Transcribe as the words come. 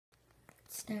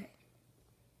Start.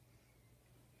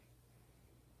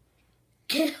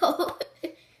 Get over.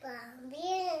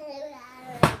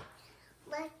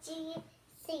 What do you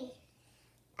see?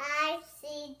 I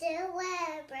see the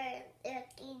weather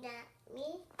looking at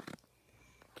me.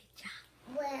 Good job.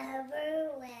 Weather.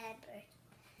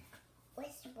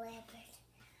 What's weather?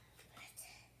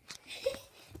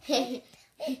 Is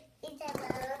that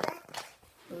weather?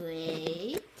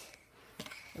 Wait.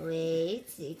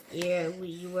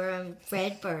 You were on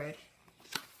Redbird.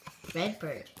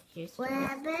 Redbird. Here's Weather.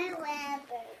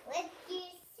 What do you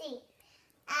see?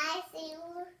 I see a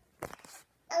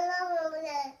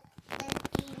weather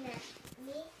looking at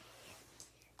me.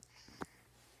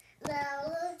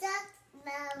 Weather.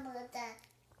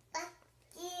 What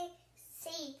do you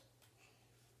see?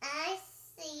 I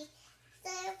see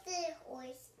the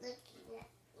horse looking at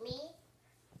me.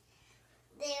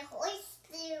 The horse.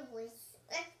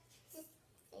 What do you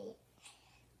see?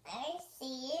 I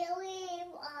see a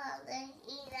wave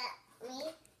looking at me.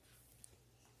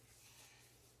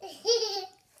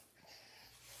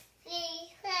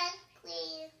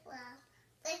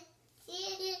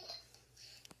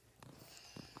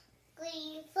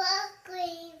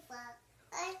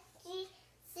 What do you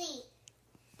see?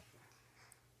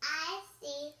 I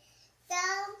see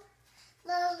some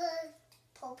little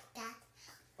polka.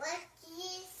 What do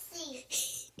you see?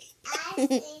 I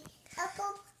see a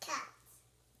polka.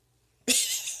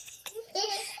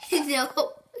 No,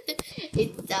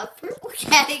 it's not purple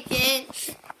cat again.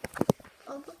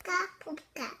 Polka.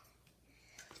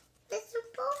 It's a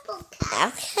purple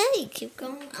cat. Okay, keep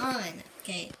going on.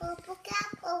 Okay. Polka.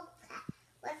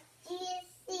 What do you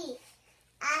see?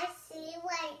 I see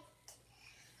white.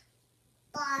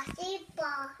 Bossy.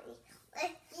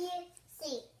 What do you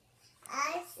see?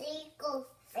 I see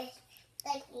goldfish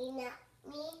looking at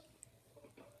me.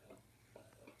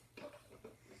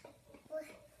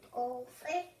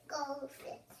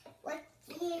 Goldfish. What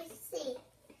do you see?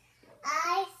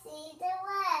 I see the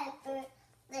weather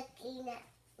looking at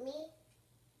me.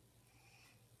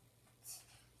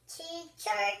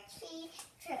 Teacher.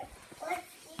 What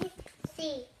do you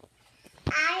see?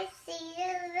 I see the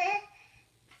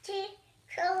little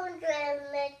children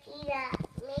looking at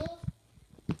me.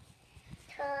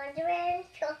 Children.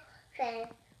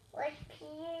 What do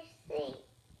you see?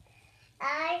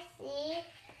 I see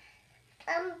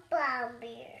brown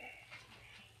bear.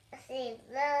 I see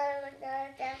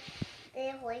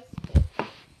the horse.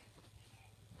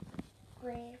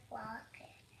 Green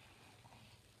walker.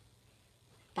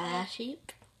 Bad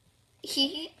sheep.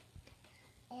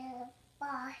 And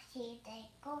bossy, they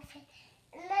go for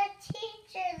the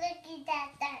teacher looking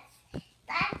at us.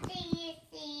 That do you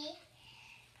see?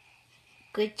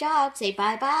 Good job. Say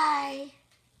bye-bye.